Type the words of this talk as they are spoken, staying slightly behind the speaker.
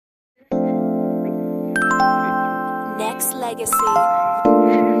Legacy. All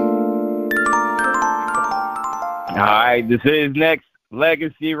right, this is Next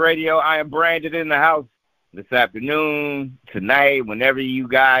Legacy Radio. I am Brandon in the house this afternoon, tonight, whenever you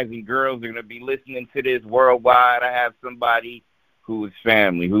guys and girls are going to be listening to this worldwide. I have somebody who is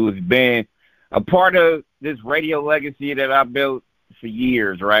family, who has been a part of this radio legacy that I built for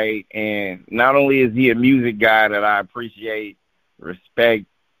years, right? And not only is he a music guy that I appreciate, respect,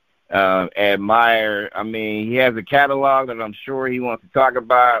 admire. I mean, he has a catalog that I'm sure he wants to talk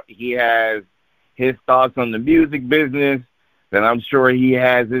about. He has his thoughts on the music business that I'm sure he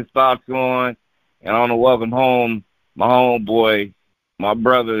has his thoughts on. And I want to welcome home my homeboy, my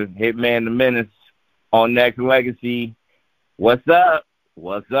brother, Hittman da Menace, on Next Legacy. What's up?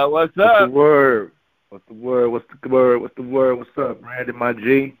 What's up? What's up? What's the word? What's the word? What's the word? What's the word? What's up, Brandon, my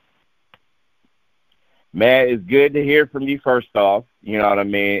G? Man, it's good to hear from you first off, you know what I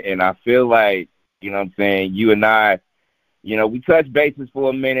mean? And I feel like, you know what I'm saying, you and I, you know, we touched bases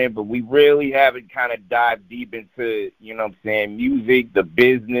for a minute, but we really haven't kind of dived deep into, you know what I'm saying, music, the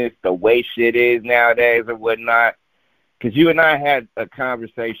business, the way shit is nowadays and whatnot. Because you and I had a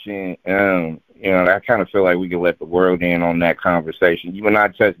conversation, you know, I kind of feel like we could let the world in on that conversation. You and I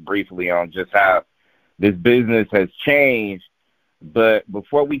touched briefly on just how this business has changed. But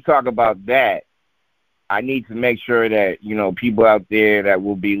before we talk about that, I need to make sure that, you know, people out there that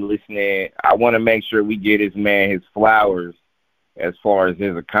will be listening, I want to make sure we get this man his flowers as far as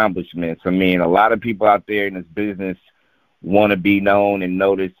his accomplishments. I mean, a lot of people out there in this business want to be known and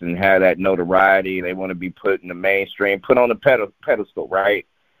noticed and have that notoriety. They want to be put in the mainstream, put on the pedestal, right?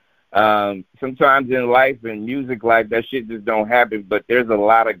 Sometimes in life and music life, that shit just don't happen, but there's a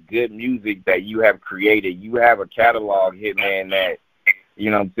lot of good music that you have created. You have a catalog, Hittman, that, you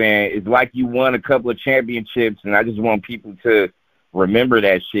know what I'm saying, it's like you won a couple of championships, and I just want people to remember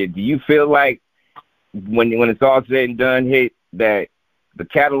that shit. Do you feel like when it's all said and done, Hit, that the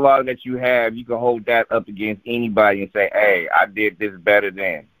catalog that you have, you can hold that up against anybody and say, hey, I did this better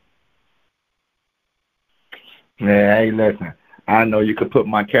than? Yeah, hey, listen, I know you could put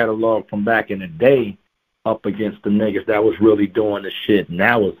my catalog from back in the day up against the niggas that was really doing the shit, and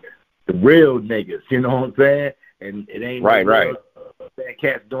that was the real niggas, you know what I'm saying? And it ain't right. Bad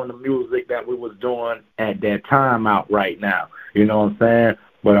cats doing the music that we was doing at that time out right now. You know what I'm saying?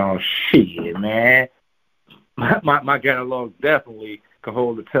 But shit, man. My catalog definitely can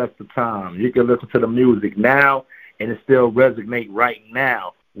hold the test of time. You can listen to the music now and it still resonate right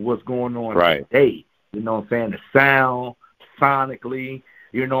now with what's going on today. You know what I'm saying? The sound, sonically,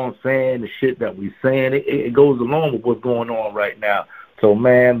 you know what I'm saying? The shit that we saying, it goes along with what's going on right now. So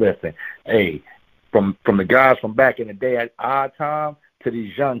man, listen, hey, from the guys from back in the day at our time to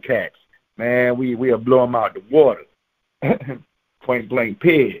these young cats, man, we'll blow them out the water. Point blank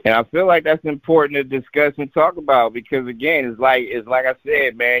period. And I feel like that's important to discuss and talk about because, again, it's like I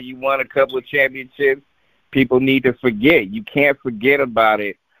said, man, you won a couple of championships. People need to forget. You can't forget about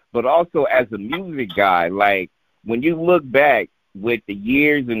it. But also as a music guy, like when you look back with the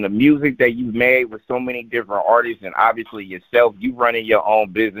years and the music that you've made with so many different artists and obviously yourself, you running your own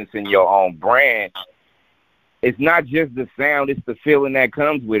business and your own brand, it's not just the sound, it's the feeling that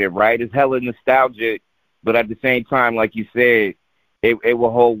comes with it, right? It's hella nostalgic, but at the same time, like you said, it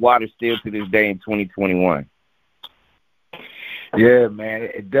will hold water still to this day in 2021. Yeah, man,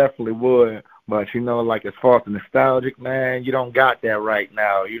 it definitely would. But, you know, like as far as the nostalgic, man, you don't got that right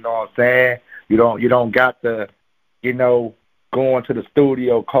now. You know what I'm saying? You don't got the, you know, going to the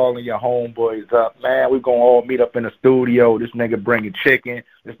studio, calling your homeboys up. Man, we're going to all meet up in the studio. This nigga bringing chicken.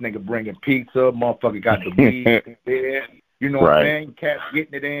 This nigga bringing pizza. Motherfucker got the weed there. You know what I'm saying? Cats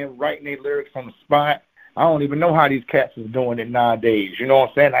getting it in, writing their lyrics on the spot. I don't even know how these cats is doing it nowadays. You know what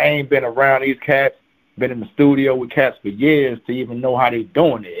I'm saying? I ain't been around these cats, been in the studio with cats for years to even know how they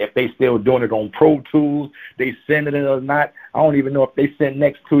doing it. If they still doing it on Pro Tools, they sending it or not. I don't even know if they sit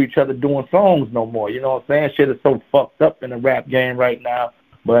next to each other doing songs no more. You know what I'm saying? Shit is so fucked up in the rap game right now.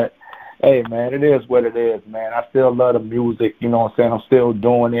 But, hey, man, it is what it is, man. I still love the music. You know what I'm saying? I'm still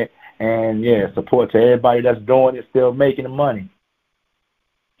doing it. And, yeah, support to everybody that's doing it, still making the money.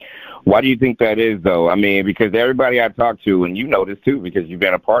 Why do you think that is, though? I mean, because everybody I talk to, and you know this, too, because you've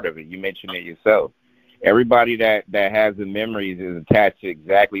been a part of it. You mentioned it yourself. Everybody that has the memories is attached to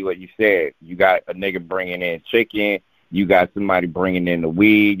exactly what you said. You got a nigga bringing in chicken. You got somebody bringing in the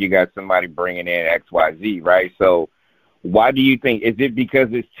weed. You got somebody bringing in XYZ, right? So why do you think? Is it because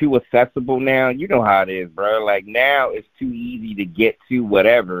it's too accessible now? You know how it is, bro. Like, now it's too easy to get to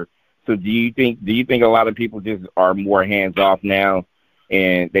whatever. So do you think a lot of people just are more hands-off now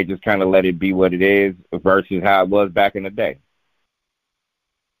and they just kind of let it be what it is versus how it was back in the day?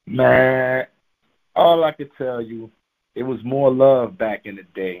 Man, all I can tell you it was more love back in the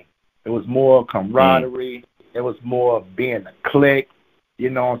day. It was more camaraderie. It was more being a clique. You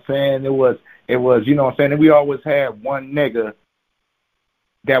know what I'm saying? It was, you know what I'm saying? And we always had one nigga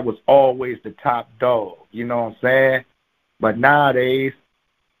that was always the top dog. You know what I'm saying? But nowadays,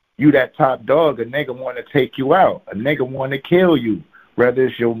 you that top dog, a nigga want to take you out. A nigga want to kill you. Whether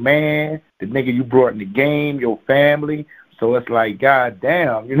it's your man, the nigga you brought in the game, your family. So it's like,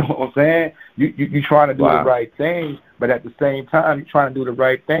 goddamn, you know what I'm saying? You trying to do the right thing, but at the same time, you trying to do the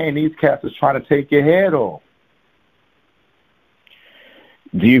right thing. These cats is trying to take your head off.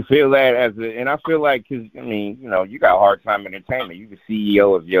 Do you feel that and I feel like, because, I mean, you know, you got Hard Time Entertainment. You're the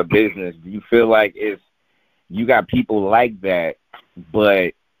CEO of your business. Do you feel like you got people like that,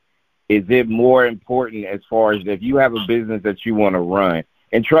 but is it more important as far as if you have a business that you want to run?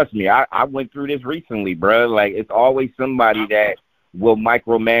 And trust me, I went through this recently, bro. Like, it's always somebody that will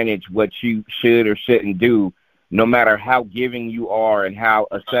micromanage what you should or shouldn't do, no matter how giving you are and how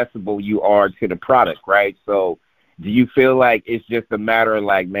accessible you are to the product, right? So do you feel like it's just a matter of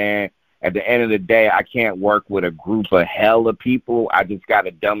like, man, at the end of the day, I can't work with a group of hell of people. I just got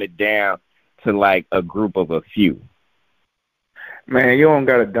to dumb it down to like a group of a few? Man, you don't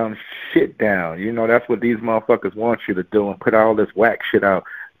got to dumb shit down. You know, that's what these motherfuckers want you to do and put all this whack shit out.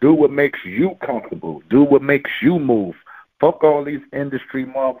 Do what makes you comfortable. Do what makes you move. Fuck all these industry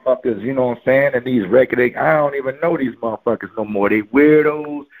motherfuckers, you know what I'm saying, and these record, I don't even know these motherfuckers no more. They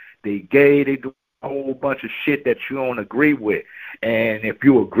weirdos, they gay, they do a whole bunch of shit that you don't agree with. And if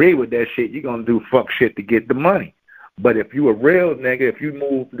you agree with that shit, you're going to do fuck shit to get the money. But if you a real nigga, if you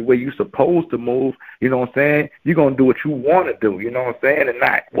move the way you supposed to move, you know what I'm saying, you're going to do what you want to do, you know what I'm saying, and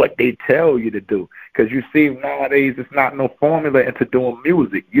not what they tell you to do. Because you see, nowadays, it's not no formula into doing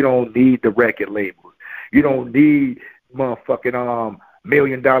music. You don't need the record labels. You don't need motherfucking $1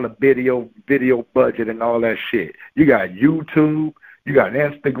 million video budget and all that shit. You got YouTube. You got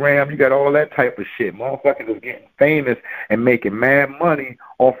Instagram, you got all that type of shit. Motherfuckers is getting famous and making mad money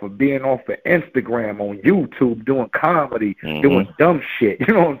off of being off of Instagram, on YouTube, doing comedy, doing dumb shit.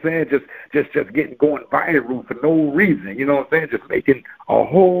 You know what I'm saying? Just going viral for no reason. You know what I'm saying? Just making a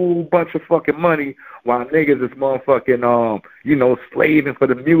whole bunch of fucking money while niggas is motherfucking, slaving for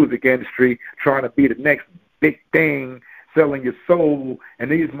the music industry, trying to be the next big thing, selling your soul.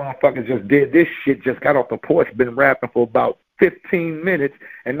 And these motherfuckers just did this shit, just got off the porch, been rapping for about 15 minutes,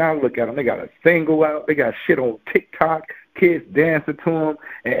 and now look at them. They got a single out. They got shit on TikTok. Kids dancing to them,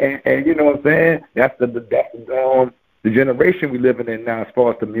 and you know what I'm saying? That's the generation we living in now as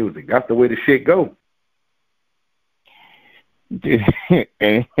far as the music. That's the way the shit go.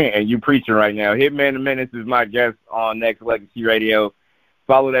 And you preaching right now. Hittman da Menace is my guest on Next Legacy Radio.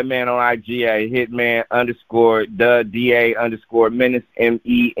 Follow that man on IG at Hittman _ DA _ Menace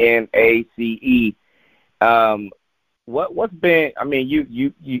MENACE. What's been? I mean,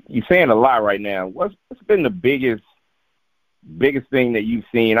 you saying a lot right now. What's been the biggest thing that you've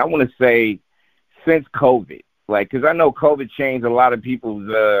seen? I want to say since COVID, like, because I know COVID changed a lot of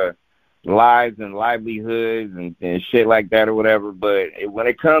people's lives and livelihoods and shit like that or whatever. But when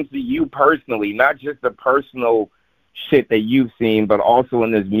it comes to you personally, not just the personal shit that you've seen, but also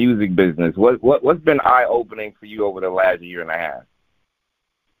in this music business, what's been eye opening for you over the last year and a half?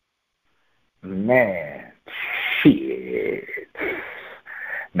 Man, shit.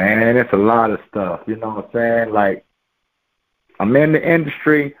 Man, it's a lot of stuff. You know what I'm saying? Like, I'm in the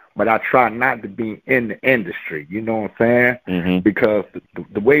industry, but I try not to be in the industry. You know what I'm saying? Mm-hmm. Because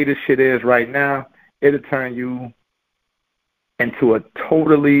the way this shit is right now, it'll turn you into a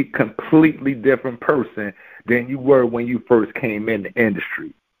totally, completely different person than you were when you first came in the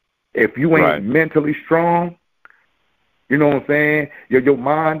industry. If you ain't mentally strong, you know what I'm saying? Your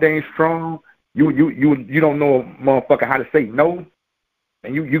mind ain't strong. You don't know, motherfucker, how to say no,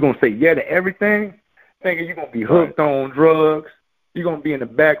 and you gonna say yeah to everything. Thinking you gonna be hooked on drugs. You're gonna be in the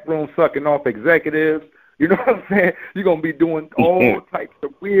back room sucking off executives. You know what I'm saying? You're gonna be doing all types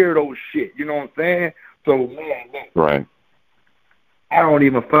of weirdo shit. You know what I'm saying? So man, I don't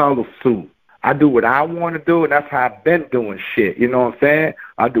even follow suit. I do what I want to do, and that's how I've been doing shit. You know what I'm saying?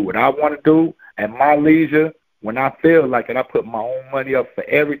 I do what I want to do at my leisure. When I feel like it, I put my own money up for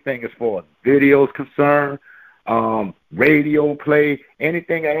everything as far as videos concerned, radio play,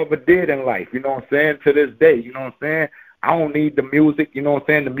 anything I ever did in life, you know what I'm saying, to this day, you know what I'm saying? I don't need the music, you know what I'm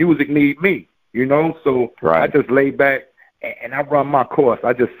saying? The music need me, you know? So I just lay back and I run my course.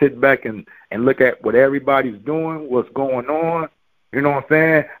 I just sit back and look at what everybody's doing, what's going on, you know what I'm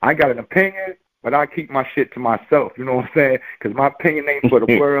saying? I got an opinion, but I keep my shit to myself, you know what I'm saying? Because my opinion ain't for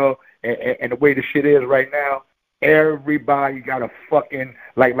the world, and the way the shit is right now, Everybody got a fucking,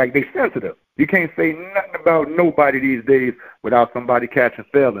 like they sensitive. You can't say nothing about nobody these days without somebody catching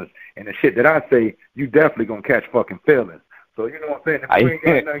feelings. And the shit that I say, you definitely gonna catch fucking feelings. So you know what I'm saying? If you ain't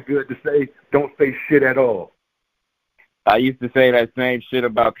got nothing good to say, don't say shit at all. I used to say that same shit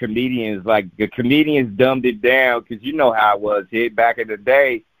about comedians. Like, the comedians dumbed it down because you know how it was. Back in the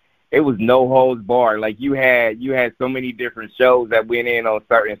day, it was no holds barred. Like, you had so many different shows that went in on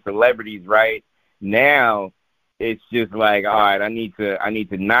certain celebrities, right? Now it's just like, all right, I need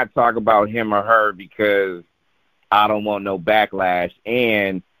to not talk about him or her because I don't want no backlash,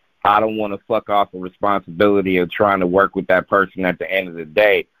 and I don't want to fuck off the responsibility of trying to work with that person at the end of the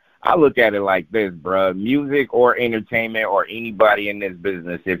day. I look at it like this, bro. Music or entertainment or anybody in this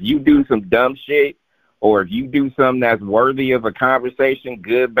business, if you do some dumb shit or if you do something that's worthy of a conversation,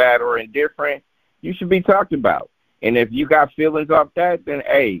 good, bad, or indifferent, you should be talked about. And if you got feelings off that, then,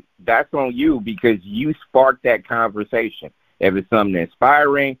 hey, that's on you because you sparked that conversation, if it's something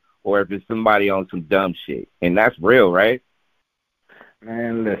inspiring or if it's somebody on some dumb shit. And that's real, right?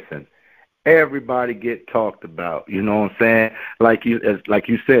 Man, listen. Everybody get talked about, you know what I'm saying? Like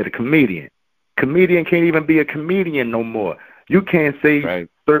you said, a comedian. Comedian can't even be a comedian no more. You can't say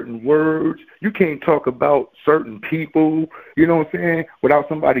certain words. You can't talk about certain people, you know what I'm saying, without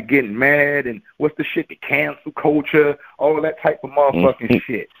somebody getting mad and what's the shit, the cancel culture, all that type of motherfucking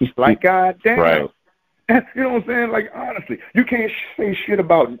shit. Like, goddamn. Right. You know what I'm saying? Like, honestly, you can't say shit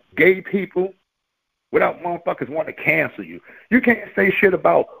about gay people without motherfuckers want to cancel you. You can't say shit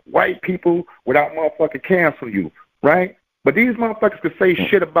about white people without motherfucking cancel you, right? But these motherfuckers could say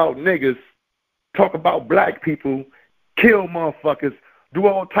shit about niggas, talk about black people, kill motherfuckers, do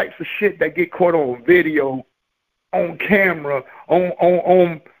all types of shit that get caught on video, on camera,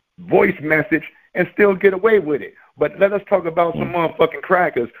 on voice message, and still get away with it. But let us talk about some motherfucking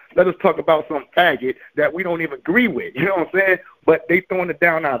crackers. Let us talk about some faggot that we don't even agree with. You know what I'm saying? But they throwing it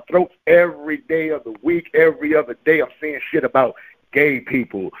down our throats every day of the week, every other day. I'm seeing shit about gay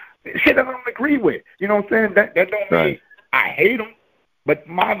people. Shit I don't agree with. You know what I'm saying? That don't mean I hate them. But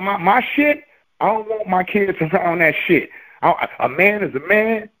my shit, I don't want my kids around that shit. A man is a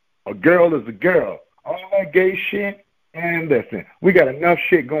man. A girl is a girl. All that gay shit. And listen, we got enough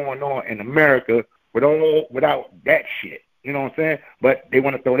shit going on in America without that shit. You know what I'm saying? But they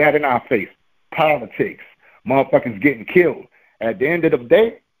want to throw that in our face. Politics. Motherfuckers getting killed. At the end of the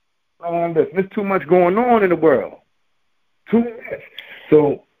day, listen, there's too much going on in the world. Too much.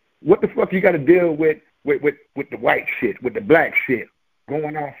 So what the fuck you got to deal with the white shit, with the black shit?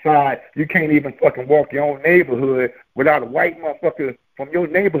 Going outside, you can't even fucking walk your own neighborhood without a white motherfucker from your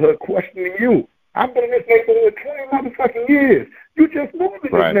neighborhood questioning you. I've been in this neighborhood 20 motherfucking years. You just moved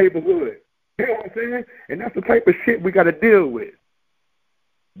in this neighborhood. You know what I'm saying? And that's the type of shit we got to deal with.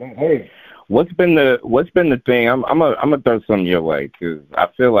 But hey, what's been the thing? I'm gonna throw something your way because I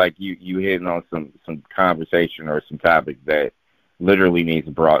feel like you hitting on some conversation or some topics that literally needs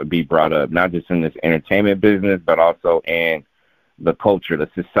to be brought up, not just in this entertainment business, but also in the culture, the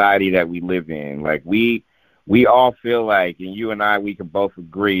society that we live in. Like we all feel like, and you and I, we can both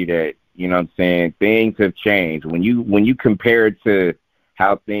agree that, you know what I'm saying, things have changed. When you compare it to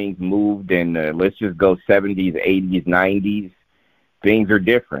how things moved in let's just go 70s, 80s, 90s, things are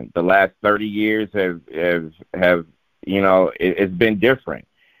different. The last 30 years have you know, it's been different.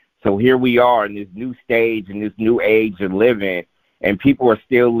 So here we are in this new stage, in this new age of living, and people are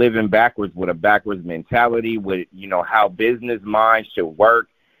still living backwards with a backwards mentality, with, you know, how business minds should work.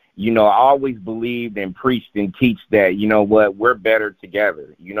 You know, I always believed and preached and teach that, you know what, we're better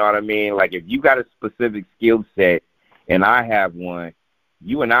together. You know what I mean? Like, if you got a specific skill set and I have one,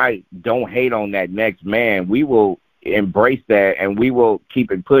 you and I don't hate on that next man. We will embrace that and we will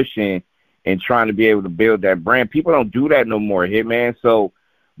keep it pushing and trying to be able to build that brand. People don't do that no more, Hitman. So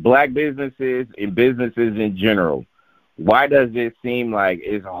black businesses and businesses in general, why does it seem like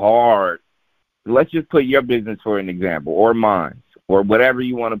it's hard? Let's just put your business for an example, or mine, or whatever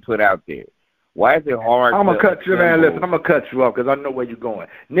you want to put out there. Why is it hard? I'm going to cut you, man. Listen, I'm going to cut you off because I know where you're going.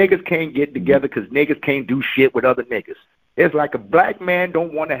 Niggas can't get together because niggas can't do shit with other niggas. It's like a black man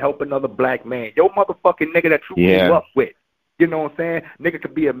don't want to help another black man. Your motherfucking nigga that you grew up with. You know what I'm saying? Nigga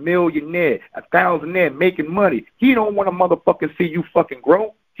could be a millionaire, a thousandaire, making money. He don't want to motherfucking see you fucking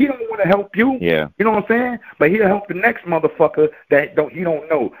grow. He don't want to help you. Yeah. You know what I'm saying? But he'll help the next motherfucker that he don't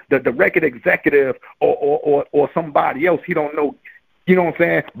know. The record executive or somebody else he don't know. You know what I'm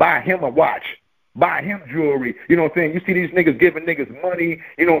saying? Buy him a watch. Buy him jewelry. You know what I'm saying? You see these niggas giving niggas money,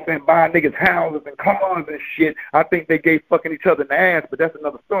 you know what I'm saying, buying niggas houses and cars and shit. I think they gave fucking each other in the ass, but that's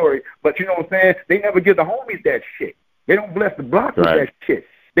another story. But you know what I'm saying? They never give the homies that shit. They don't bless the block with that shit.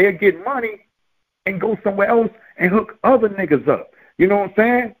 They'll get money and go somewhere else and hook other niggas up. You know what I'm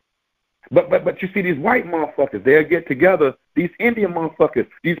saying? But you see these white motherfuckers, they'll get together, these Indian motherfuckers,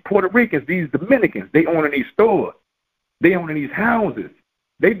 these Puerto Ricans, these Dominicans, they owning these stores. They owning these houses.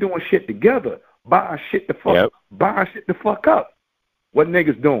 They doing shit together, buying shit the fuck up. What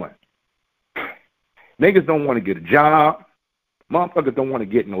niggas doing? Niggas don't want to get a job. Motherfuckers don't want to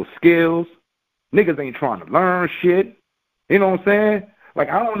get no skills. Niggas ain't trying to learn shit. You know what I'm saying? Like,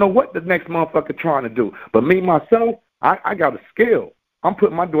 I don't know what the next motherfucker trying to do. But me, myself, I got a skill. I'm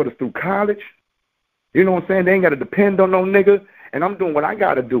putting my daughters through college. You know what I'm saying? They ain't got to depend on no nigga. And I'm doing what I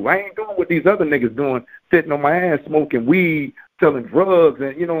got to do. I ain't doing what these other niggas doing, sitting on my ass, smoking weed, selling drugs,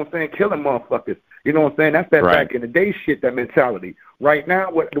 and, you know what I'm saying, killing motherfuckers. You know what I'm saying? That's that back in the day shit, that mentality. Right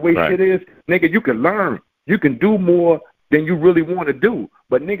now, the way shit is, nigga, you can learn. You can do more than you really want to do.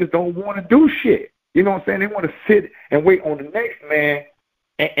 But niggas don't want to do shit. You know what I'm saying? They want to sit and wait on the next man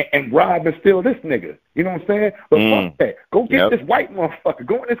and rob and steal this nigga. You know what I'm saying? But fuck that. Go get this white motherfucker.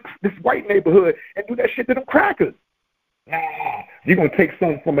 Go in this white neighborhood and do that shit to them crackers. Nah, you're going to take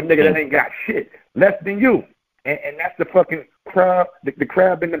something from a nigga that ain't got shit, less than you. And that's the fucking crab, the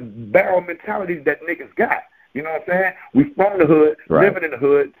crab in the barrel mentality that niggas got. You know what I'm saying? We from the hood, living in the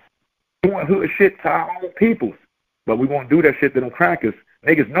hood, doing hood shit to our own peoples. But we won't do that shit to them crackers.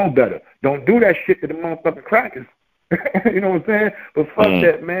 Niggas know better. Don't do that shit to the motherfucking crackers. You know what I'm saying? But fuck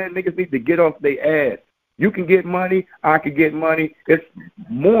that, man. Niggas need to get off their ass. You can get money. I can get money. It's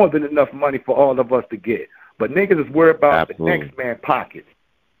more than enough money for all of us to get. But niggas is worried about the next man's pockets.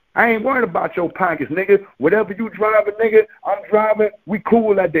 I ain't worried about your pockets, nigga. Whatever you driving, nigga, I'm driving. We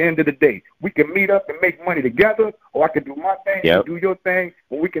cool at the end of the day. We can meet up and make money together, or I can do my thing, you do your thing,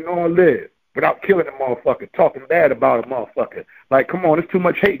 and we can all live without killing a motherfucker, talking bad about a motherfucker. Like, come on, there's too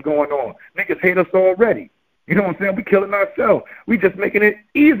much hate going on. Niggas hate us already. You know what I'm saying? We killing ourselves. We just making it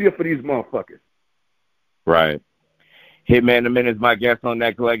easier for these motherfuckers. Right. Hittman da Menace is my guest on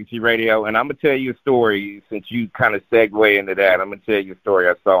Next Legacy Radio, and I'm going to tell you a story, since you kind of segue into that. I'm going to tell you a story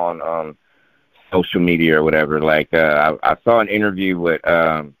I saw on social media or whatever. Like, I saw an interview with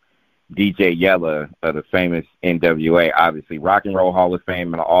DJ Yella of the famous NWA, obviously, Rock and Roll Hall of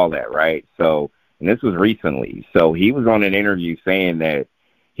Fame and all that, right? So, and this was recently. So he was on an interview saying that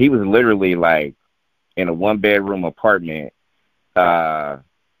he was literally, like, in a one-bedroom apartment,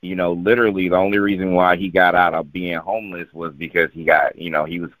 you know, literally the only reason why he got out of being homeless was because he got, you know,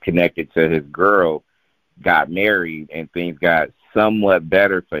 he was connected to his girl, got married, and things got somewhat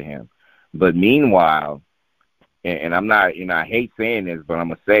better for him. But meanwhile, and I'm not, you know, I hate saying this, but I'm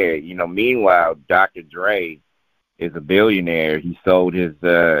going to say it, you know, meanwhile, Dr. Dre is a billionaire. He sold his,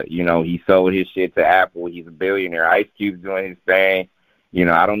 you know, he sold his shit to Apple. He's a billionaire. Ice Cube's doing his thing. You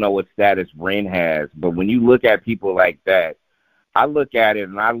know, I don't know what status Ren has, but when you look at people like that, I look at it,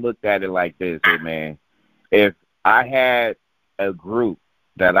 and I looked at it like this, hey, man. If I had a group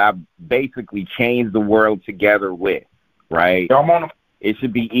that I basically changed the world together with, right, it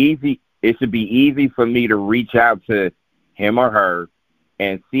should be easy. It should be easy for me to reach out to him or her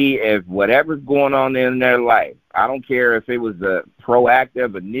and see if whatever's going on in their life, I don't care if it was a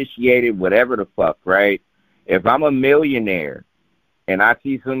proactive, initiated, whatever the fuck, right? If I'm a millionaire and I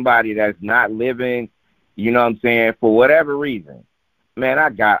see somebody that's not living, you know what I'm saying, for whatever reason, man, I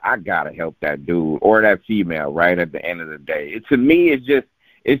gotta help that dude or that female, right, at the end of the day. To me,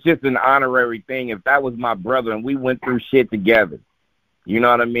 it's just an honorary thing. If that was my brother and we went through shit together, you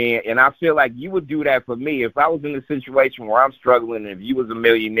know what I mean? And I feel like you would do that for me. If I was in a situation where I'm struggling, and if you was a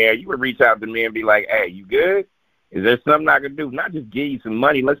millionaire, you would reach out to me and be like, hey, you good? Is there something I can do? Not just give you some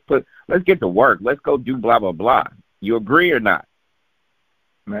money. Let's get to work. Let's go do blah, blah, blah. You agree or not?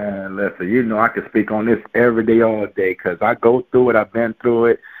 Man, listen, you know I can speak on this every day, all day, because I go through it. I've been through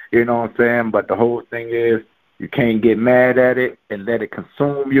it, you know what I'm saying? But the whole thing is you can't get mad at it and let it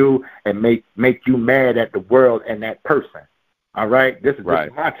consume you and make you mad at the world and that person, all right? This is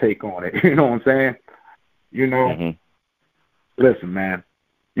just my take on it, you know what I'm saying? You know, listen, man,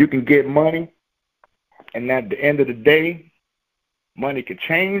 you can get money, and at the end of the day, money can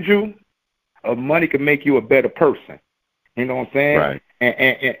change you or money can make you a better person. You know what I'm saying? Right.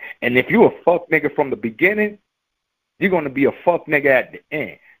 And if you a fuck nigga from the beginning, you're going to be a fuck nigga at the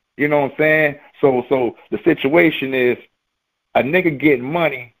end. You know what I'm saying? So the situation is a nigga getting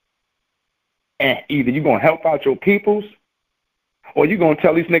money, and either you're going to help out your peoples or you're going to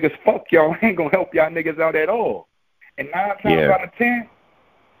tell these niggas, fuck y'all, I ain't going to help y'all niggas out at all. And 9 times out of 10,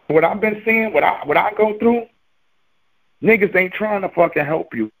 what I've been seeing, what I go through, niggas ain't trying to fucking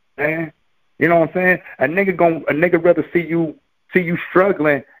help you, man. You know what I'm saying? A nigga rather see you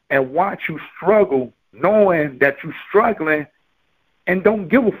struggling and watch you struggle, knowing that you struggling, and don't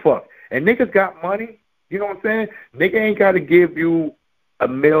give a fuck. And niggas got money. You know what I'm saying? Nigga ain't got to give you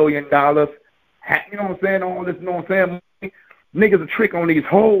 $1 million. You know what I'm saying? All this, you know what I'm saying? Niggas a trick on these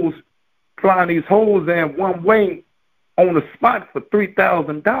hoes, flying these hoes in one way on the spot for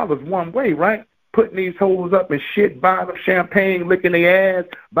 $3,000 one way, right? Putting these hoes up and shit, buying them champagne, licking their ass,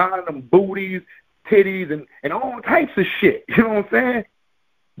 buying them booties, titties, and all types of shit. You know what I'm saying?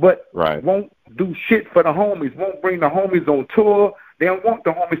 But won't do shit for the homies, won't bring the homies on tour. They don't want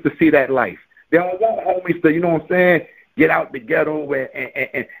the homies to see that life. They don't want homies to, you know what I'm saying, get out the ghetto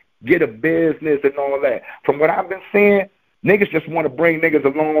and get a business and all that. From what I've been seeing, niggas just want to bring niggas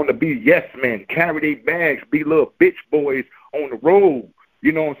along to be yes men, carry their bags, be little bitch boys on the road,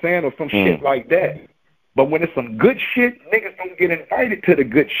 you know what I'm saying, or some shit like that. But when it's some good shit, niggas don't get invited to the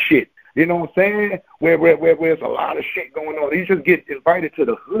good shit. You know what I'm saying? Where there's a lot of shit going on. You just get invited to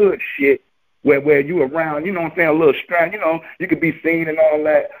the hood shit where you around, you know what I'm saying, a little strand, you know, you could be seen and all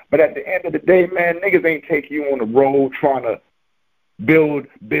that. But at the end of the day, man, niggas ain't take you on the road trying to build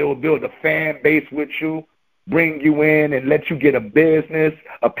a fan base with you, bring you in and let you get a business,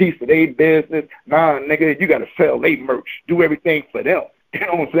 a piece of their business. Nah, nigga, you got to sell their merch, do everything for them. You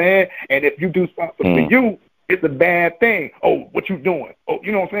know what I'm saying? And if you do something for you, it's a bad thing. Oh, what you doing? Oh,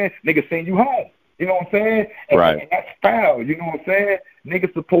 you know what I'm saying? Nigga send you home. You know what I'm saying? And that's foul. You know what I'm saying?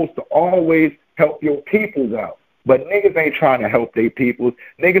 Niggas supposed to always help your peoples out. But niggas ain't trying to help their peoples.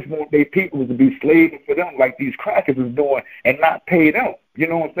 Niggas want their peoples to be slaving for them like these crackers is doing and not pay them. You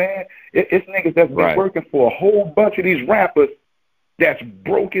know what I'm saying? It's niggas that's been working for a whole bunch of these rappers that's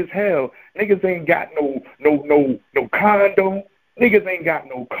broke as hell. Niggas ain't got no condo. Niggas ain't got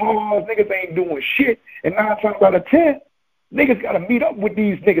no cars. Niggas ain't doing shit. And 9 times out of 10, niggas got to meet up with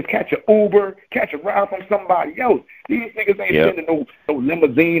these niggas, catch an Uber, catch a ride from somebody else. These niggas ain't sending no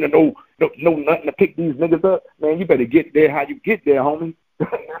limousine or no nothing to pick these niggas up. Man, you better get there how you get there, homie.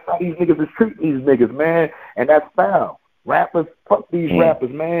 That's how these niggas is treating these niggas, man. And that's foul. Rappers, fuck these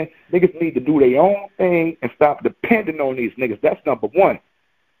rappers, man. Niggas need to do their own thing and stop depending on these niggas. That's number one.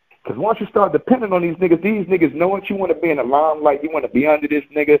 Because once you start depending on these niggas know what you want to be in the limelight. You want to be under this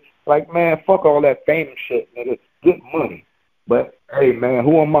nigga. Like, man, fuck all that fame shit, nigga. Get money. But, hey, man,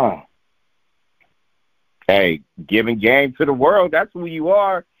 who am I? Hey, giving game to the world. That's who you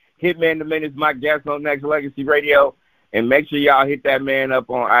are. Hittman da Menace, my guest on Next Legacy Radio. And make sure y'all hit that man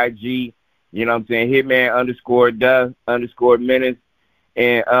up on IG. You know what I'm saying? Hitman_da_Menace.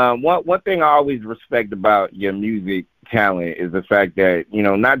 And one thing I always respect about your music talent is the fact that, you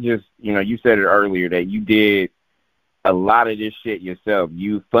know, not just, you know, you said it earlier that you did a lot of this shit yourself.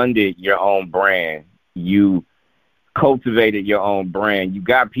 You funded your own brand. You cultivated your own brand. You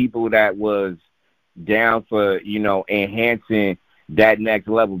got people that was down for, you know, enhancing that next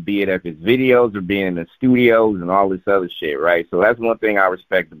level, be it if it's videos or being in the studios and all this other shit, right? So that's one thing I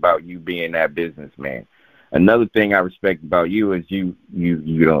respect about you being that businessman. Another thing I respect about you is you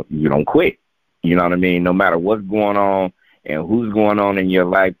don't quit. You know what I mean? No matter what's going on and who's going on in your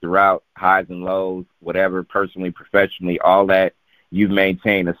life throughout highs and lows, whatever, personally, professionally, all that, you've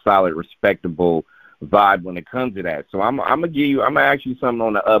maintained a solid, respectable vibe when it comes to that. So I'm gonna ask you something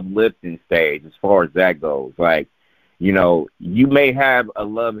on the uplifting stage as far as that goes. Like, you know, you may have a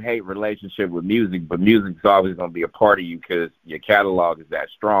love-hate relationship with music, but music's always gonna be a part of you because your catalog is that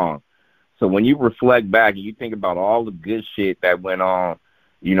strong. So when you reflect back and you think about all the good shit that went on,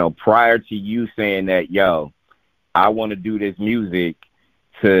 you know, prior to you saying that, yo, I want to do this music,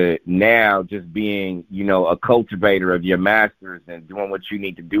 to now just being, you know, a cultivator of your masters and doing what you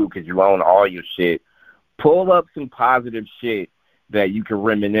need to do because you own all your shit, pull up some positive shit that you can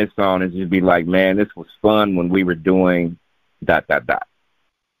reminisce on and just be like, man, this was fun when we were doing ...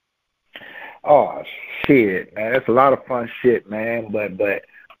 Oh, shit, man. That's a lot of fun shit, man. But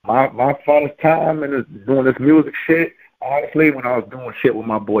my funnest time in doing this music shit, honestly, when I was doing shit with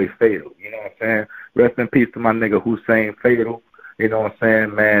my boy Fatal. You know what I'm saying? Rest in peace to my nigga Hussein Fatal. You know what I'm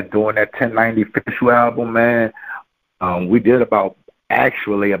saying, man? Doing that 1090 Official album, man. We did about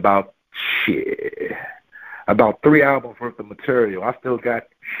 3 albums worth of material. I still got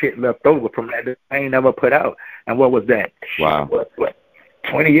shit left over from that I ain't never put out. And what was that? Wow. What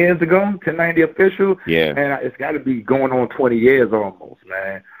 20 years ago? 1090 Official? Yeah. Man, it's got to be going on 20 years almost,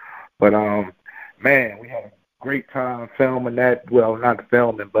 man. But, man, we had a great time filming that. Well, not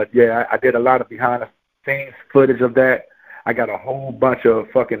filming, but, yeah, I did a lot of behind-the-scenes footage of that. I got a whole bunch of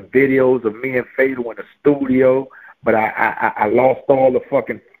fucking videos of me and Fatal in the studio, but I lost all the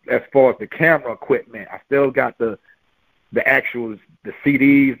fucking, as far as the camera equipment. I still got the actual, the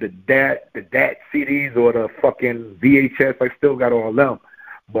CDs, the DAT CDs or the fucking VHS. I still got all them.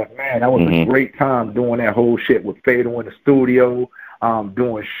 But, man, that was a great time doing that whole shit with Fatal in the studio.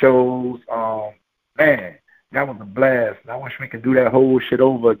 doing shows. Man, that was a blast. I wish we could do that whole shit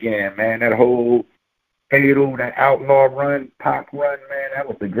over again, man. That whole Fatal, that Outlaw run, Pac run, man. That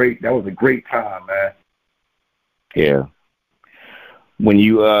was a great time, man. Yeah. When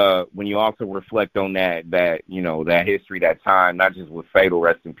you also reflect on that you know, that history, that time, not just with Fatal,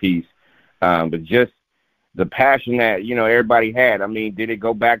 rest in peace, but just the passion that, you know, everybody had. I mean, did it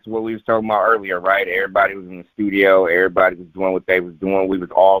go back to what we was talking about earlier, right? Everybody was in the studio, everybody was doing what they was doing. We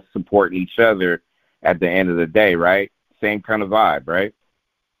was all supporting each other at the end of the day, right? Same kind of vibe, right?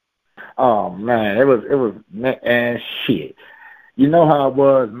 Oh man, it was man, shit. You know how it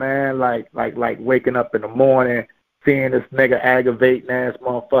was, man. Like waking up in the morning, seeing this nigga aggravating ass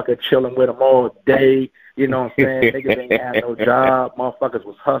motherfucker chilling with him all day. You know what I'm saying? Niggas ain't had no job. Motherfuckers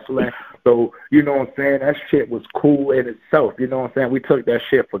was hustling. So, you know what I'm saying? That shit was cool in itself. You know what I'm saying? We took that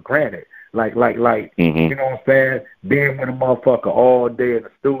shit for granted. Like, you know what I'm saying? Being with a motherfucker all day in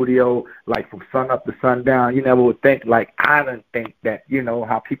the studio, like from sun up to sundown. You never would think, like, I didn't think that, you know,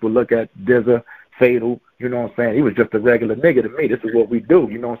 how people look at Dizza, Fatal, you know what I'm saying? He was just a regular nigga to me. This is what we do.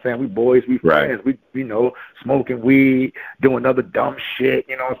 You know what I'm saying? We boys, we friends. Right. We, you know, smoking weed, doing other dumb shit,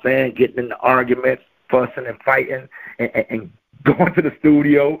 you know what I'm saying? Getting into arguments, fussing and fighting, and going to the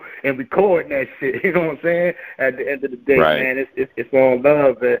studio and recording that shit. You know what I'm saying? At the end of the day, right. Man, it's all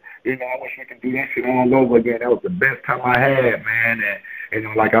love. You know, I wish we could do that shit all over again. That was the best time I had, man. And, you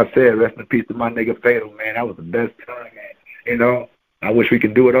know, like I said, rest in peace to my nigga Fatal, man. That was the best time, man. You know, I wish we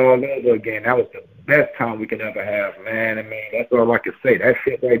could do it all over again. That was the best time we could ever have, man. I mean, that's all I can say. That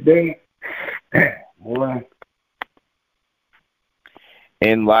shit right there, man, boy.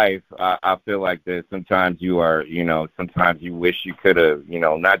 In life, I feel like that sometimes you are, you know, sometimes you wish you could have, you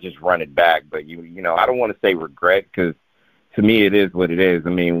know, not just run it back, but you know, I don't want to say regret, because to me it is what it is. I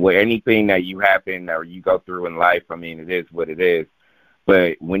mean, anything that you happen or you go through in life, I mean, it is what it is.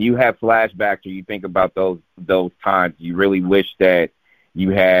 But when you have flashbacks or you think about those times, you really wish that you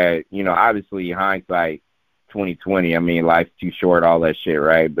had, you know, obviously hindsight 2020. I mean, life's too short, all that shit,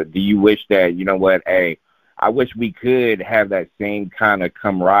 right? But do you wish that, you know what, hey, I wish we could have that same kind of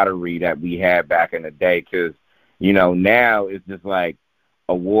camaraderie that we had back in the day, because, you know, now it's just like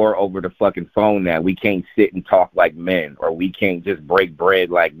a war over the fucking phone now. We can't sit and talk like men, or we can't just break bread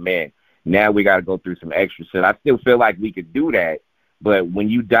like men. Now we got to go through some extra shit. I still feel like we could do that, but when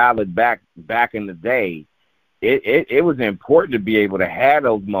you dial it back in the day, it was important to be able to have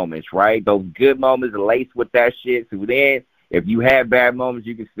those moments, right? Those good moments laced with that shit. So then, if you have bad moments,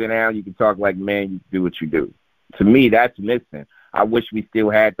 you can sit down, you can talk like man, you can do what you do. To me, that's missing. I wish we still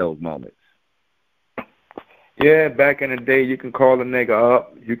had those moments. Yeah, back in the day, you can call a nigga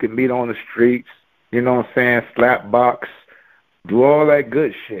up, you can meet on the streets, you know what I'm saying, slap box, do all that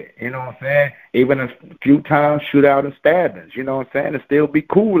good shit, you know what I'm saying? Even a few times shootout and stabbings, you know what I'm saying, and still be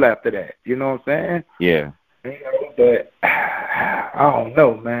cool after that, you know what I'm saying? Yeah. You know, but I don't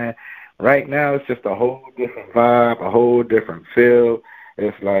know, man. Right now, it's just a whole different vibe, a whole different feel.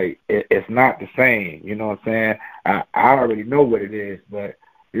 It's like, it's not the same, you know what I'm saying? I already know what it is, but,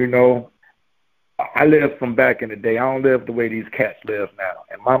 you know, I live from back in the day. I don't live the way these cats live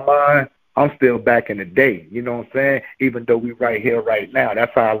now. In my mind, I'm still back in the day, you know what I'm saying? Even though we right here, right now,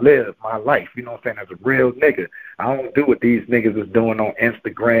 that's how I live my life, you know what I'm saying? As a real nigga, I don't do what these niggas is doing on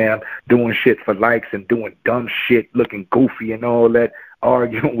Instagram, doing shit for likes and doing dumb shit, looking goofy and all that,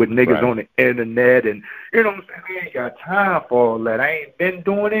 arguing with niggas on the internet, and you know what I'm saying? I ain't got time for all that. I ain't been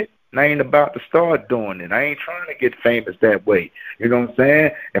doing it, and I ain't about to start doing it. I ain't trying to get famous that way. You know what I'm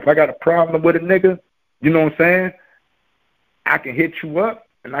saying? If I got a problem with a nigga, you know what I'm saying, I can hit you up,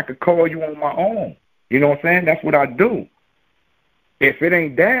 and I can call you on my own. You know what I'm saying? That's what I do. If it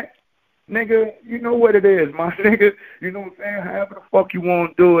ain't that, nigga, you know what it is, my nigga. You know what I'm saying? However the fuck you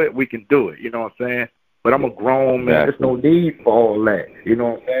want to do it, we can do it. You know what I'm saying? But I'm a grown man. There's no need for all that. You know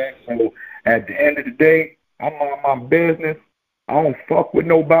what I'm saying? So at the end of the day, I'm on my business. I don't fuck with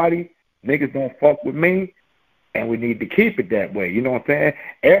nobody. Niggas don't fuck with me. And we need to keep it that way. You know what I'm saying?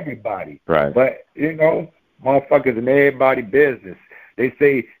 Everybody. Right. But, you know, motherfuckers in everybody's business. They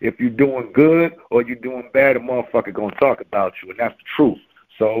say if you're doing good or you're doing bad, a motherfucker going to talk about you. And that's the truth.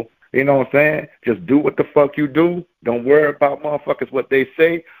 So, you know what I'm saying? Just do what the fuck you do. Don't worry about motherfuckers what they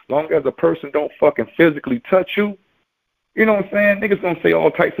say. Long as a person don't fucking physically touch you, you know what I'm saying? Niggas gonna say all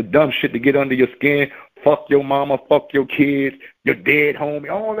types of dumb shit to get under your skin. Fuck your mama, fuck your kids, your dead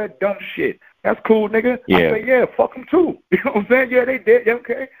homie, all that dumb shit. That's cool, nigga. Yeah. I say, yeah, fuck them too. You know what I'm saying? Yeah, they dead. Yeah,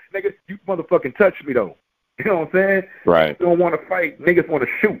 okay. Nigga, you motherfucking touch me, though. You know what I'm saying? Right. You don't want to fight. Niggas want to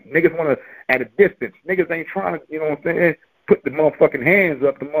shoot. Niggas want to at a distance. Niggas ain't trying to, you know what I'm saying, put the motherfucking hands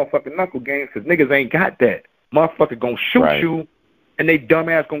up, the motherfucking knuckle games, because niggas ain't got that. Motherfucker gonna shoot you and they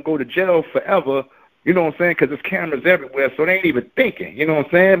dumbass gonna go to jail forever. You know what I'm saying? Because there's cameras everywhere, so they ain't even thinking. You know what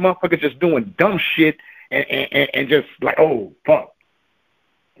I'm saying? Motherfuckers just doing dumb shit and just like, oh, fuck,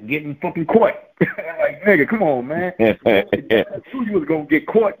 getting fucking caught. Like, nigga, come on, man. I knew you was going to get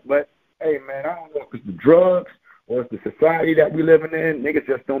caught, but, hey, man, I don't know if it's the drugs or it's the society that we living in. Niggas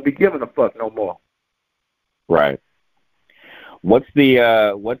just don't be giving a fuck no more. Right. What's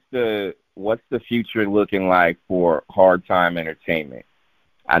the future looking like for Hard Time Entertainment?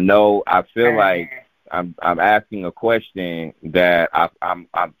 I feel like I'm asking a question that I'm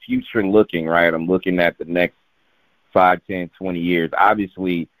future looking, right? I'm looking at the next 5, 10, 20 years.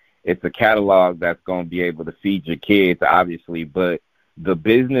 Obviously, it's a catalog that's going to be able to feed your kids, obviously, but the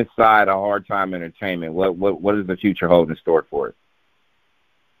business side of Hard Time Entertainment, what does the future hold in store for it?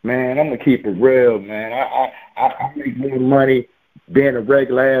 Man, I'm going to keep it real, man. I make more money being a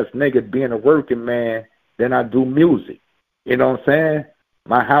regular ass nigga, being a working man, than I do music. You know what I'm saying?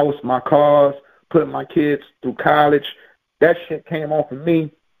 My house, my cars, putting my kids through college, that shit came off of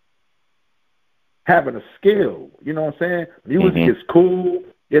me having a skill. You know what I'm saying? Music is cool.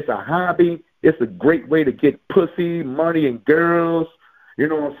 It's a hobby. It's a great way to get pussy, money, and girls. You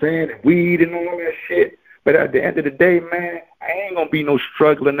know what I'm saying? And weed and all that shit. But at the end of the day, man, I ain't going to be no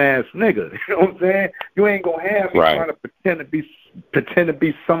struggling ass nigga. You know what I'm saying? You ain't going to have me trying to pretend to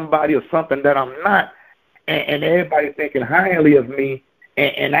be somebody or something that I'm not. And everybody thinking highly of me.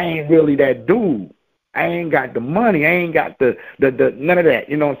 And I ain't really that dude. I ain't got the money. I ain't got the none of that.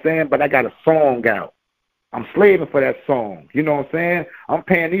 You know what I'm saying? But I got a song out. I'm slaving for that song. You know what I'm saying? I'm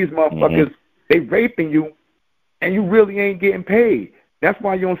paying these motherfuckers. They raping you, and you really ain't getting paid. That's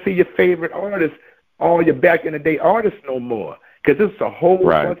why you don't see your favorite artists, all your back in the day artists no more. Because it's a whole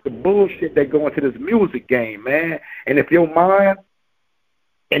bunch of bullshit that go into this music game, man. And if your mind,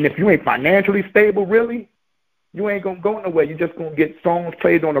 and if you ain't financially stable, really, you ain't going to go nowhere. You just going to get songs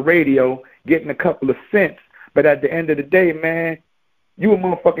played on the radio, getting a couple of cents. But at the end of the day, man, you a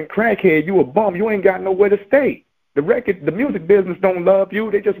motherfucking crackhead. You a bum. You ain't got nowhere to stay. The music business don't love you.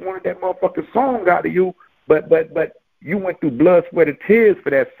 They just want that motherfucking song out of you. But you went through blood, sweat, and tears for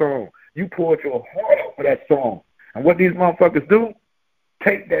that song. You poured your heart out for that song. And what these motherfuckers do?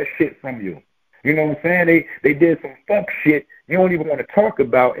 Take that shit from you. You know what I'm saying? They did some fuck shit you don't even want to talk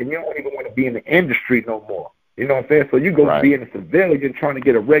about, and you don't even want to be in the industry no more. You know what I'm saying? So you go be in a civilian trying to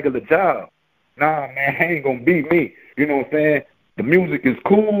get a regular job. Nah, man, ain't going to be me. You know what I'm saying? The music is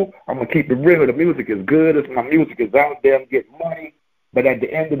cool. I'm going to keep it real. The music is good. My music is out there. I'm getting money. But at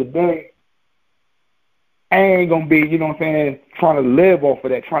the end of the day, I ain't going to be, you know what I'm saying, trying to live off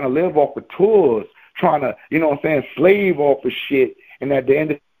of that, trying to live off of tours, trying to, you know what I'm saying, slave off of shit. And at the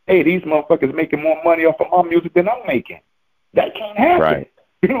end of the day, these motherfuckers making more money off of my music than I'm making. That can't happen. Right.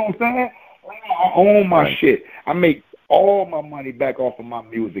 You know what I'm saying? I own my shit. I make all my money back off of my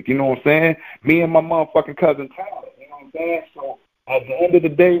music. You know what I'm saying? Me and my motherfucking cousin Tyler. You know what I'm saying? So at the end of the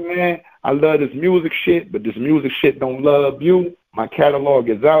day, man, I love this music shit, but this music shit don't love you. My catalog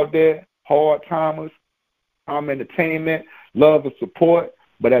is out there. Hard Timers, I'm Entertainment, love and support.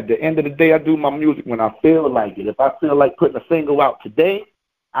 But at the end of the day, I do my music when I feel like it. If I feel like putting a single out today,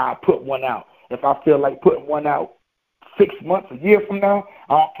 I'll put one out. If I feel like putting one out 6 months, a year from now,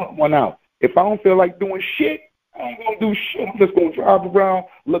 I'll put one out. If I don't feel like doing shit, I ain't going to do shit. I'm just going to drive around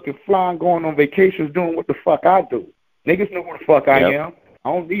looking fly and going on vacations doing what the fuck I do. Niggas know who the fuck I am.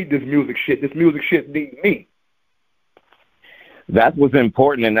 I don't need this music shit. This music shit needs me. That's what's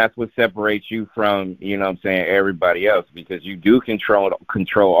important, and that's what separates you from, you know what I'm saying, everybody else, because you do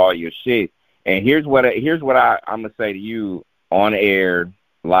control all your shit. And here's what I'm going to say to you on air,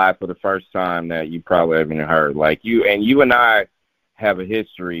 live for the first time that you probably haven't heard. Like you and I have a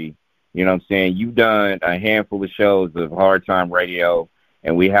history. You know what I'm saying? You've done a handful of shows of Hard Time Radio,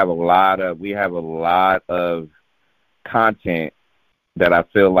 and we have a lot of content that I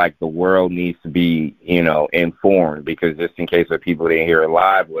feel like the world needs to be, you know, informed, because just in case of people didn't hear it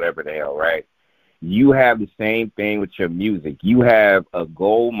live, whatever the hell, right? You have the same thing with your music. You have a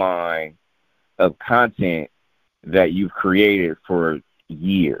gold mine of content that you've created for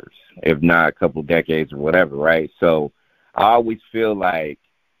years, if not a couple decades or whatever, right? So I always feel like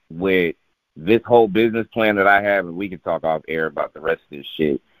with this whole business plan that I have, and we can talk off air about the rest of this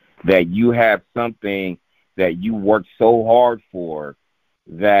shit, that you have something that you worked so hard for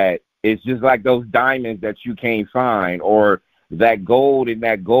that it's just like those diamonds that you can't find, or that gold in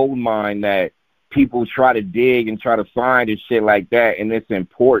that gold mine that people try to dig and try to find and shit like that, and it's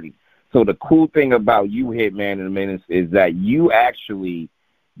important. So the cool thing about you, Hittman da Menace, is that you actually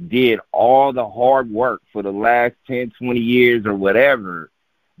did all the hard work for the last 10, 20 years or whatever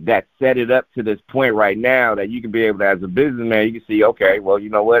that set it up to this point right now that you can be able to, as a businessman, you can see, okay, well, you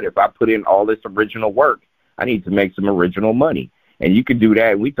know what? If I put in all this original work, I need to make some original money. And you can do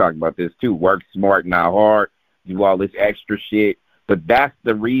that. And we talked about this too. Work smart, not hard. Do all this extra shit. But that's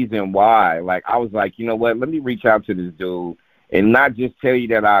the reason why, like, I was like, you know what? Let me reach out to this dude and not just tell you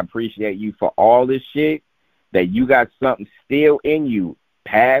that I appreciate you for all this shit, that you got something still in you,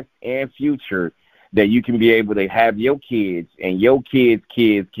 past and future, that you can be able to have your kids and your kids'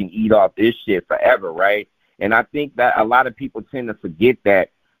 kids can eat off this shit forever, right? And I think that a lot of people tend to forget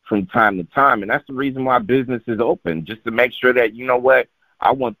that from time to time. And that's the reason why business is open, just to make sure that, you know what,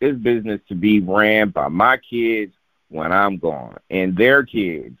 I want this business to be ran by my kids when I'm gone and their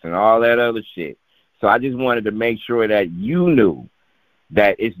kids and all that other shit. So I just wanted to make sure that you knew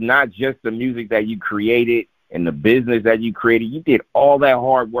that it's not just the music that you created and the business that you created. You did all that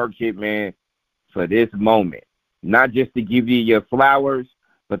hard work, Hittman, for this moment, not just to give you your flowers,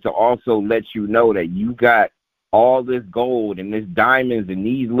 but to also let you know that you got all this gold and this diamonds and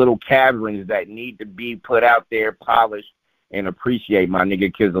these little caverns that need to be put out there, polished, and appreciate, my nigga,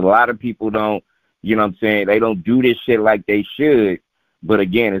 because a lot of people don't, you know what I'm saying, they don't do this shit like they should. But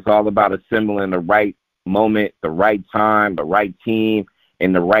again, it's all about assembling the right moment, the right time, the right team,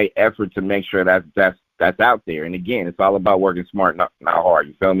 and the right effort to make sure that's out there. And again, it's all about working smart, not hard.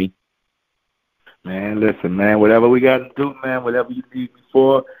 You feel me? Man, listen, man, whatever we got to do, man, whatever you need me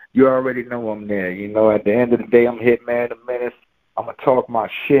for, you already know I'm there. You know, at the end of the day, I'm Hittman da Menace. I'm going to talk my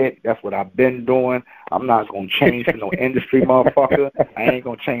shit. That's what I've been doing. I'm not going to change for no industry, motherfucker. I ain't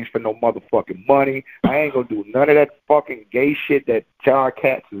going to change for no motherfucking money. I ain't going to do none of that fucking gay shit that y'all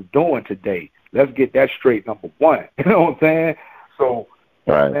cats is doing today. Let's get that straight, number one. You know what I'm saying? So,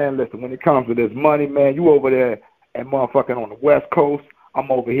 right. Man, listen, when it comes to this money, man, you over there and motherfucking on the West Coast.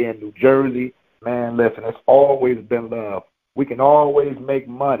 I'm over here in New Jersey. Man, listen, it's always been love. We can always make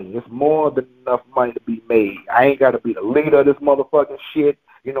money. It's more than enough money to be made. I ain't got to be the leader of this motherfucking shit.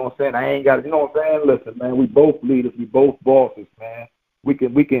 You know what I'm saying? I ain't got to, you know what I'm saying? Listen, man, we both leaders. We both bosses, man. We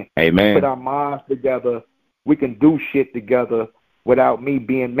can Amen. Put our minds together. We can do shit together without me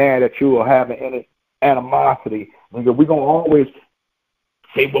being mad at you or having any animosity. We're going to always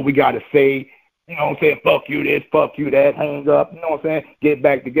say what we got to say. You know what I'm saying? Fuck you this, fuck you that, hang up. You know what I'm saying? Get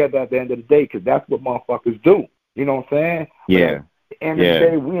back together at the end of the day, because that's what motherfuckers do. You know what I'm saying? Yeah. But at the end of the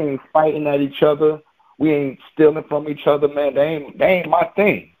day, we ain't fighting at each other. We ain't stealing from each other, man. They ain't my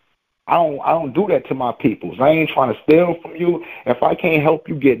thing. I don't do that to my peoples. I ain't trying to steal from you. If I can't help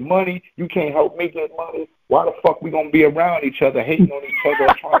you get money, you can't help me get money. Why the fuck we gonna be around each other, hating on each other,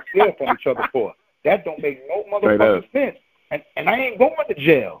 or trying to steal from each other for? That don't make no motherfucking sense. And I ain't going to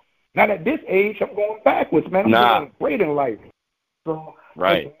jail. Not at this age. I'm going backwards, man. I'm doing great in life. So,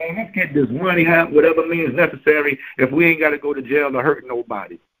 right. Listen, man, let's get this money, have whatever means necessary if we ain't got to go to jail or hurt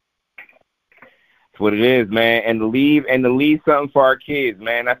nobody. That's what it is, man. And to leave something for our kids,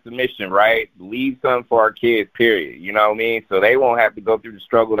 man. That's the mission, right? Leave something for our kids, period. You know what I mean? So they won't have to go through the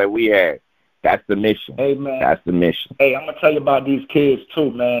struggle that we had. That's the mission. Hey, man. That's the mission. Hey, I'm going to tell you about these kids,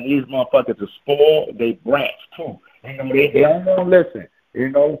 too, man. These motherfuckers are spoiled. They brats, too. You know, they don't want to listen. You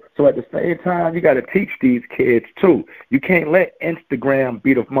know, so at the same time, you got to teach these kids, too. You can't let Instagram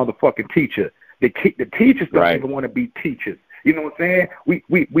be the motherfucking teacher. The teachers don't even want to be teachers. You know what I'm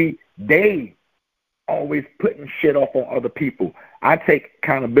saying? They always putting shit off on other people. I take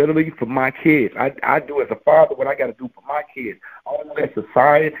accountability for my kids. I do as a father what I got to do for my kids. I don't let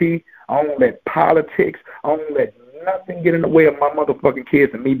society, I don't let politics, I don't let nothing get in the way of my motherfucking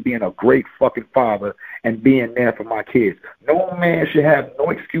kids and me being a great fucking father and being there for my kids. No man should have no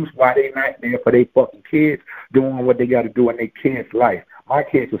excuse why they not there for their fucking kids, doing what they got to do in their kids' life. My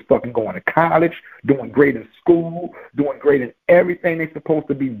kids was fucking going to college, doing great in school, doing great in everything they're supposed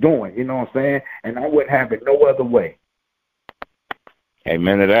to be doing, you know what I'm saying? And I wouldn't have it no other way.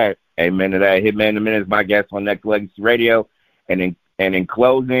 Amen to that. Amen to that. Hittman da Menace is my guest on Next Legacy Radio. And in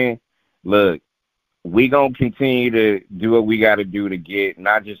closing, look, we going to continue to do what we got to do to get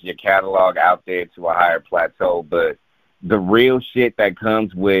not just your catalog out there to a higher plateau, but the real shit that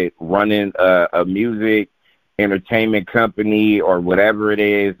comes with running a music entertainment company or whatever it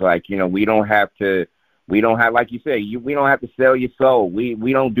is. Like, you know, we don't have, like you said, we don't have to sell your soul.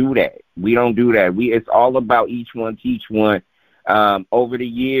 We don't do that. We don't do that. It's all about each one, teach one. Over the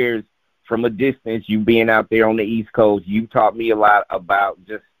years, from a distance, you being out there on the East Coast, you taught me a lot about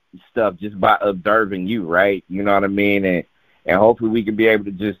just stuff just by observing you, right? You know what I mean? And hopefully we can be able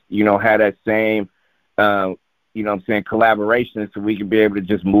to just, you know, have that same, you know what I'm saying, collaboration so we can be able to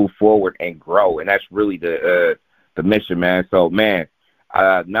just move forward and grow. And that's really the mission, man. So, man,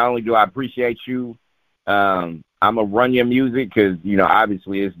 not only do I appreciate you I'm gonna run your music because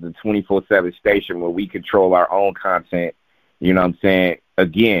obviously it's the 24/7 station where we control our own content. You know what I'm saying?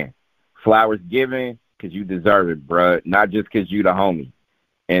 Again, flowers given because you deserve it, bruh. Not just because you the homie.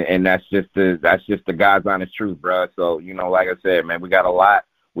 And that's just the God's honest truth, bruh. So like I said, man, we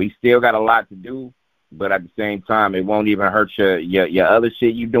still got a lot to do, but at the same time, it won't even hurt your other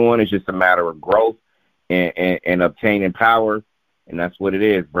shit you doing. It's just a matter of growth and obtaining power, and that's what it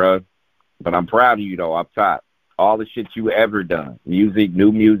is, bruh. But I'm proud of you though, up top. All the shit you ever done, music,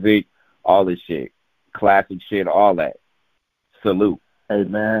 new music, all this shit, classic shit, all that. Salute. Hey,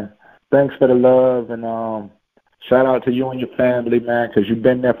 man, thanks for the love, and shout out to you and your family, man, because you've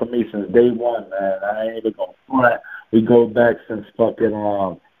been there for me since day one, man. I ain't even gonna front. We go back since fucking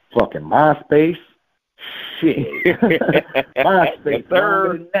MySpace. Shit. MySpace. Yes,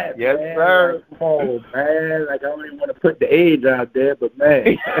 sir. That, yes, man. sir. Like, come on, man. Like, I don't even want to put the age out there, but,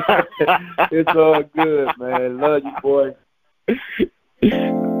 man, it's all good, man. Love you, boy.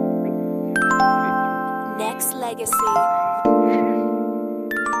 Next Legacy.